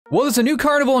Well, there's a new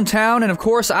carnival in town, and of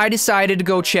course, I decided to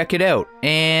go check it out.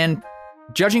 And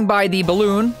judging by the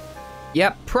balloon,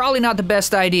 yep, probably not the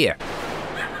best idea.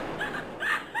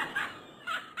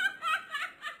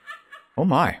 Oh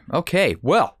my, okay,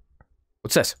 well,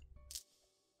 what's this?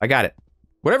 I got it.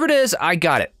 Whatever it is, I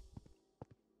got it.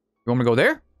 You want me to go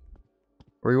there?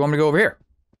 Or you want me to go over here?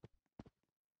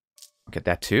 I'll get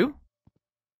that too.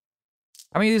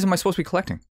 How many of these am I supposed to be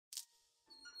collecting?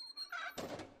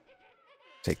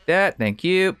 Take that, thank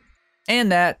you.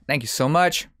 And that, thank you so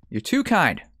much. You're too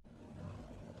kind.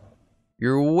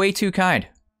 You're way too kind.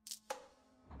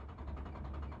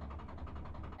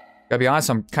 Gotta be honest,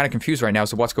 I'm kind of confused right now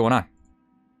as to what's going on.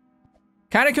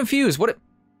 Kind of confused, what?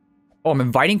 Oh, I'm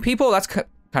inviting people? That's kind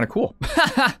of cool.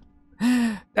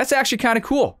 That's actually kind of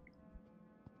cool.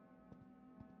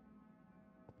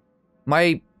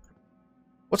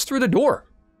 What's through the door?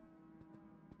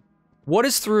 What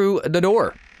is through the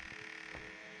door?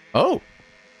 Oh.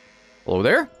 Hello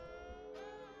there?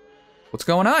 What's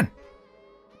going on?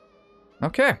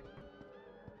 Okay.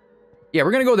 Yeah,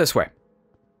 we're gonna go this way.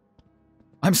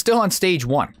 I'm still on stage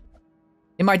 1.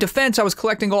 In my defense, I was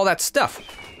collecting all that stuff.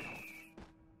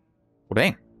 Well,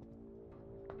 dang.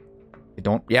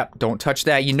 Don't touch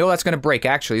that. You know that's gonna break,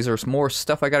 actually. Is there some more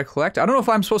stuff I gotta collect? I don't know if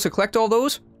I'm supposed to collect all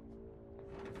those.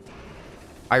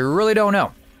 I really don't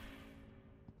know.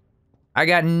 I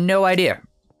got no idea.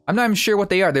 I'm not even sure what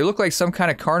they are. They look like some kind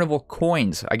of carnival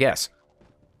coins, I guess.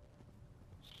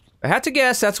 I had to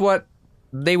guess that's what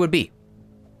they would be.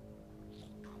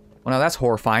 Well, now that's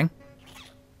horrifying.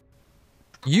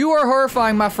 You are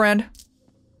horrifying, my friend.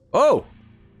 Oh.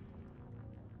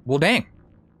 Well, dang.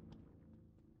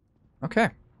 Okay.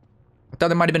 I thought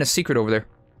there might have been a secret over there.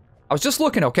 I was just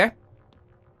looking, okay?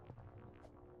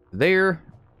 There.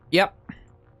 Yep.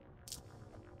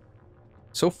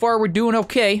 So far, we're doing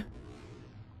okay.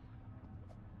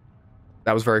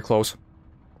 That was very close.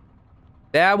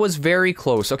 That was very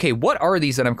close. Okay, what are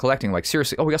these that I'm collecting? Like,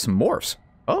 seriously. Oh, we got some morphs.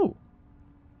 Oh.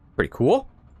 Pretty cool.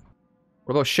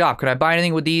 What about shop? Can I buy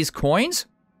anything with these coins?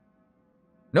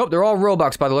 Nope, they're all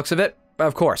Robux by the looks of it.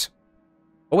 Of course.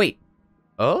 Oh, wait.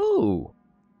 Oh.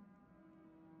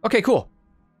 Okay, cool.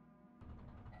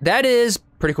 That is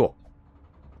pretty cool.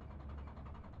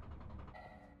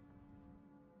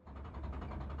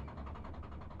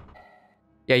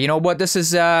 Yeah, you know what? This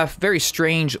is a very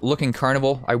strange looking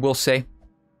carnival, I will say.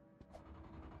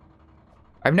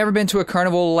 I've never been to a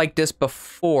carnival like this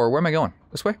before. Where am I going?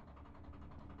 This way?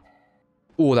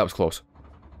 Ooh, that was close.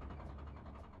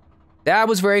 That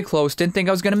was very close. Didn't think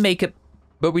I was gonna make it,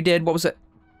 but we did. What was it?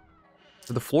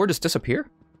 Did the floor just disappear?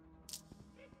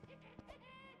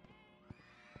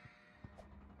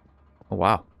 Oh,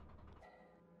 wow.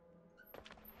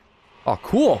 Oh,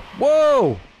 cool.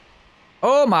 Whoa!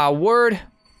 Oh, my word.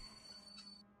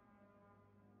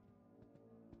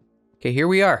 Okay, here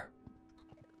we are.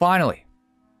 Finally.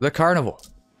 The carnival.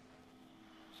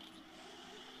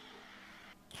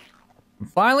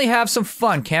 Finally have some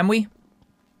fun, can we?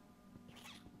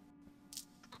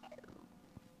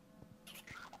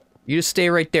 You just stay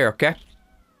right there, okay?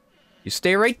 You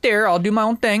stay right there, I'll do my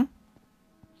own thing.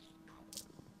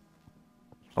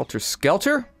 Helter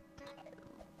Skelter?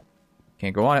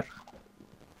 Can't go on it.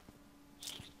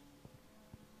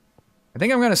 I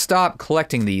think I'm gonna stop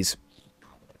collecting these.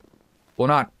 Well,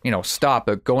 not, you know, stop,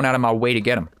 but going out of my way to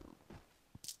get them.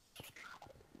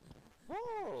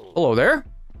 Hello there.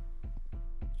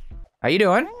 How you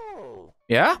doing?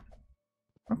 Yeah?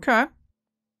 Okay.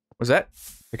 What's that?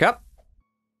 Pick up?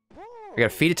 I gotta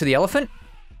feed it to the elephant?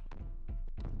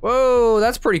 Whoa,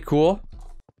 that's pretty cool.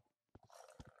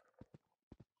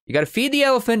 You gotta feed the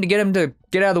elephant to get him to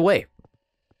get out of the way.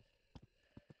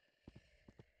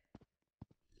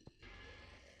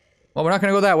 Well, we're not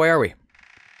gonna go that way, are we?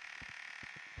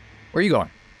 Where are you going?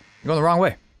 You're going the wrong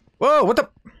way. Whoa, what the?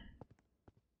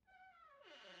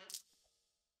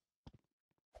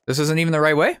 This isn't even the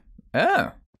right way?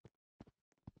 Oh.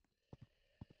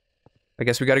 I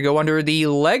guess we gotta go under the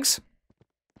legs?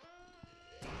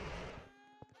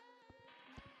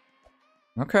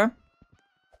 Okay.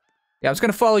 Yeah, I'm just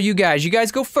gonna follow you guys. You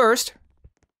guys go first.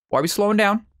 Why are we slowing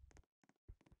down?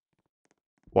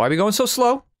 Why are we going so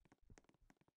slow?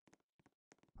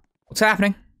 What's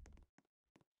happening?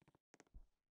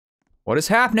 What is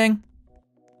happening?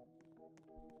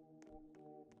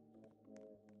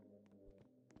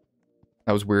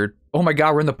 That was weird. Oh my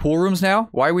god, we're in the pool rooms now?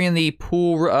 Why are we in the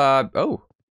pool, oh.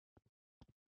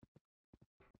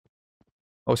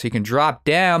 Oh, so you can drop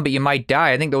down, but you might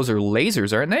die. I think those are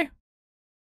lasers, aren't they?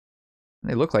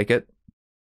 They look like it.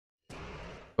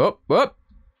 Oh, whoop.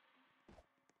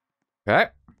 Okay.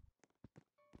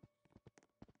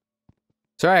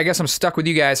 Sorry, I guess I'm stuck with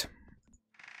you guys.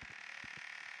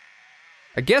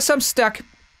 I guess I'm stuck.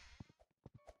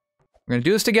 We're gonna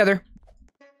do this together.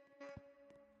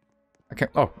 I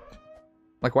can't. Oh.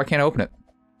 Like, why can't I open it?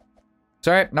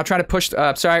 Sorry, not trying to push.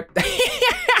 Sorry.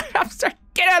 I'm sorry.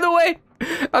 Get out of the way.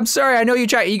 I'm sorry. I know you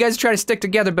guys try to stick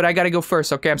together, but I gotta go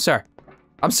first. Okay, I'm sorry.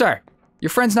 I'm sorry. Your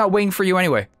friend's not waiting for you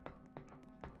anyway.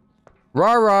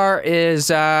 Rar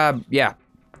is, yeah.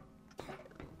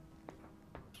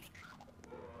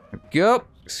 Go.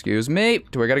 Excuse me.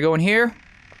 Do I gotta go in here?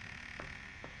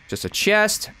 Just a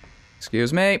chest.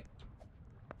 Excuse me.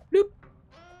 Bloop.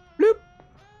 Bloop.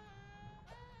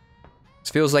 This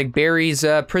feels like Barry's,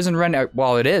 prison run.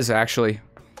 Well, it is, actually.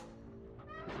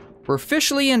 We're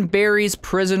officially in Barry's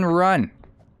prison run.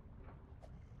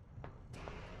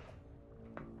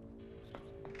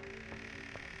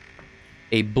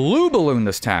 A blue balloon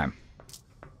this time.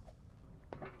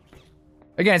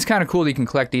 Again, it's kind of cool that you can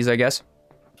collect these, I guess.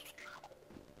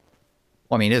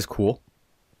 Well, I mean, it is cool.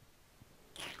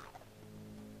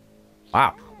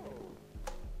 Wow.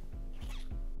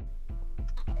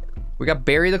 We got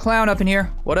Barry the Clown up in here.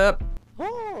 What up?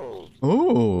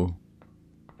 Oh.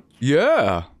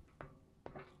 Yeah.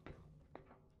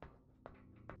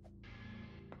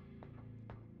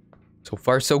 So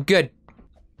far, so good.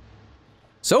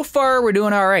 So far, we're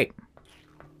doing all right.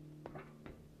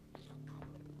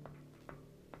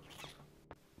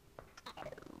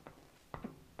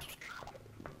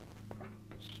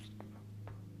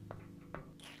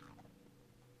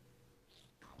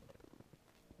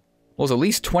 Well, it's at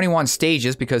least 21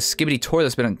 stages because Skibidi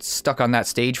Toilet's been stuck on that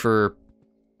stage for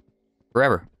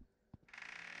forever.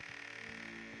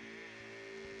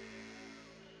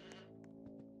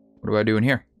 What do I do in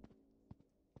here?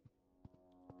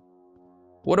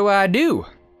 What do I do?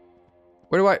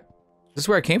 Where do I... Is this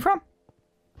where I came from?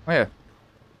 Oh, yeah.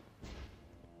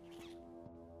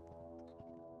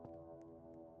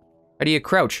 How do you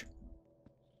crouch?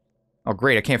 Oh,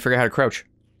 great. I can't figure out how to crouch.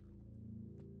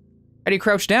 How do you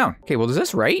crouch down? Okay, well, is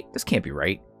this right? This can't be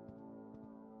right.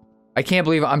 I can't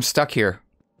believe I'm stuck here.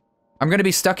 I'm gonna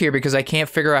be stuck here because I can't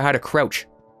figure out how to crouch.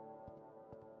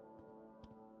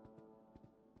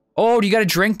 Oh, do you gotta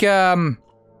drink,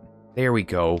 There we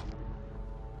go.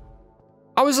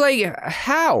 I was like,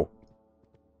 how?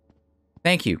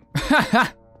 Thank you.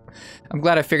 I'm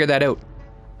glad I figured that out.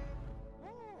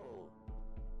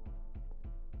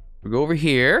 We go over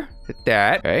here. Hit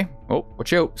that. Okay. Oh,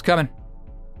 watch out. It's coming.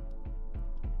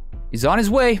 He's on his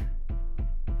way.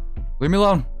 Leave me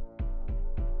alone.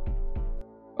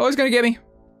 Oh, he's gonna get me.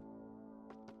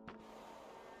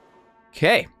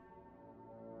 Okay.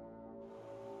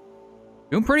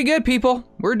 Doing pretty good, people.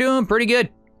 We're doing pretty good.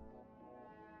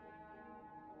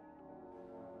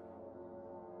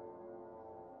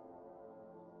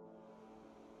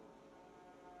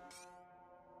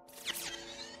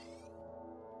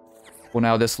 Well,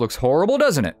 now this looks horrible,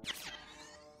 doesn't it?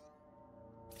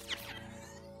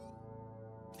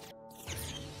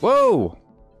 Whoa!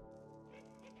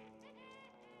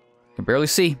 Can barely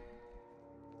see.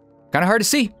 Kind of hard to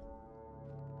see.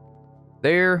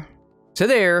 There to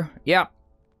there. Yep.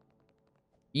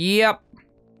 Yep.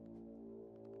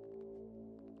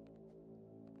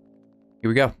 Here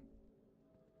we go.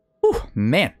 Whew,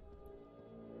 man.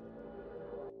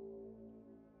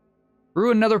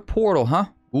 Through another portal, huh?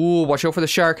 Ooh, watch out for the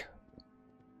shark.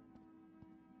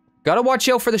 Gotta watch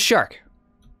out for the shark.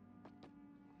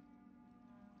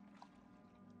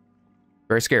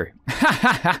 Very scary.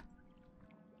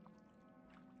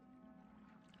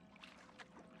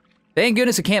 Thank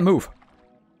goodness it can't move.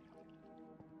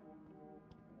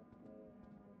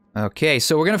 Okay,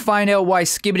 so we're gonna find out why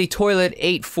Skibidi Toilet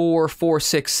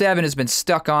 84467 has been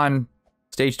stuck on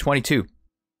stage 22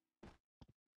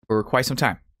 for quite some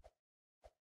time.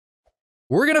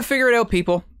 We're gonna figure it out,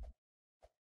 people.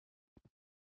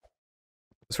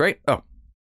 That's right. Oh.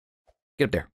 Get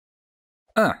up there.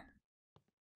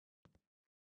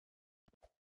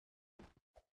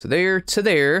 So there to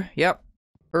there. Yep.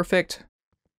 Perfect.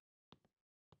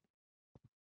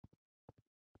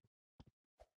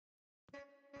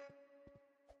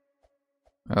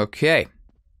 Okay.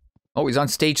 Oh, he's on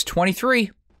stage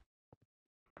 23.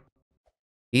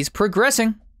 He's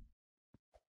progressing.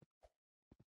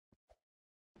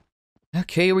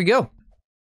 Okay, here we go.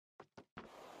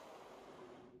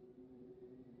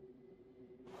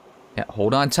 Yeah,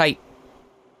 hold on tight.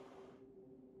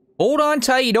 Hold on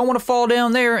tight, you don't want to fall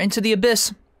down there into the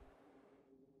abyss.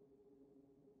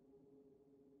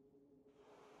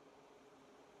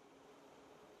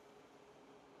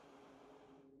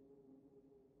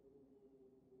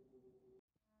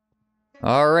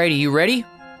 Alrighty, you ready?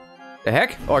 The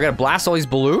heck? Oh, I gotta blast all these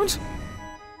balloons?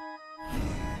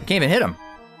 I can't even hit them.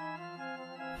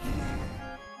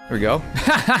 There we go.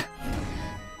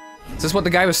 Is this what the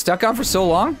guy was stuck on for so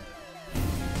long?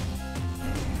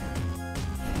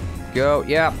 Go,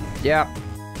 yeah, yeah.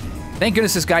 Thank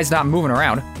goodness this guy's not moving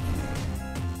around.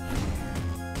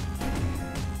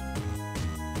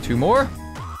 2 more.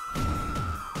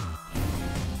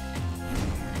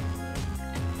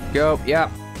 Go, yeah,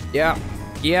 yeah,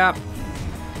 yeah.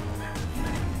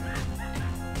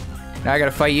 Now I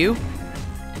gotta fight you.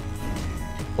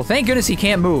 Well, thank goodness he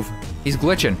can't move. He's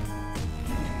glitching.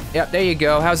 Yep, there you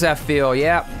go. How's that feel?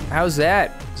 Yep. How's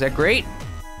that? Is that great?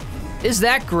 Is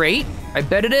that great? I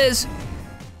bet it is.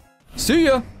 See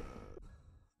ya.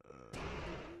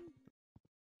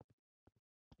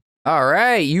 All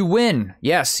right, you win.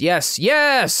 Yes, yes,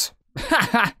 yes.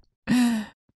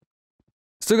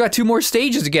 Still got 2 more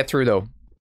stages to get through, though.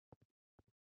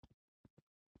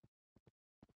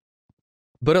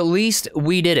 But at least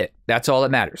we did it. That's all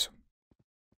that matters.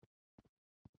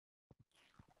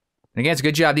 And again, it's a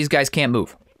good job. These guys can't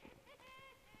move.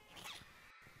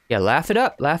 Yeah, laugh it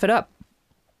up. Laugh it up.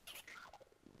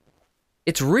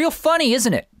 It's real funny,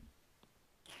 isn't it?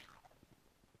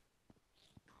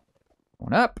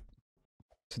 One up.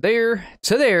 To there.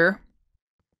 To there.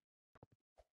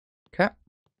 Okay.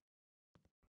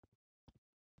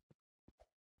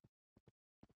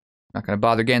 Not gonna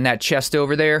bother getting that chest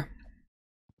over there.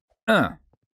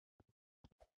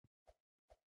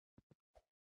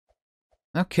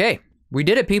 Okay, we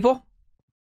did it, people.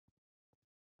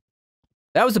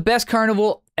 That was the best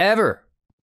carnival ever.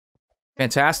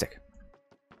 Fantastic.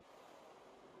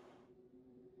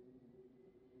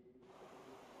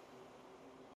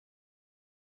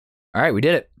 All right, we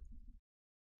did it.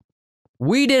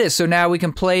 We did it, so now we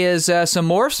can play as some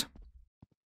morphs? Of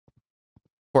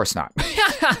course not.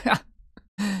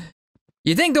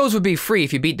 You'd think those would be free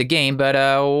if you beat the game, but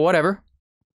whatever.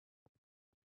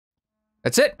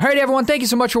 That's it. Alright everyone, thank you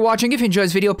so much for watching. If you enjoyed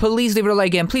this video, please leave it a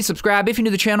like and please subscribe. If you're new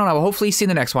to the channel, and I will hopefully see you in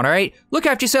the next one, alright? Look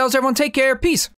after yourselves, everyone. Take care. Peace.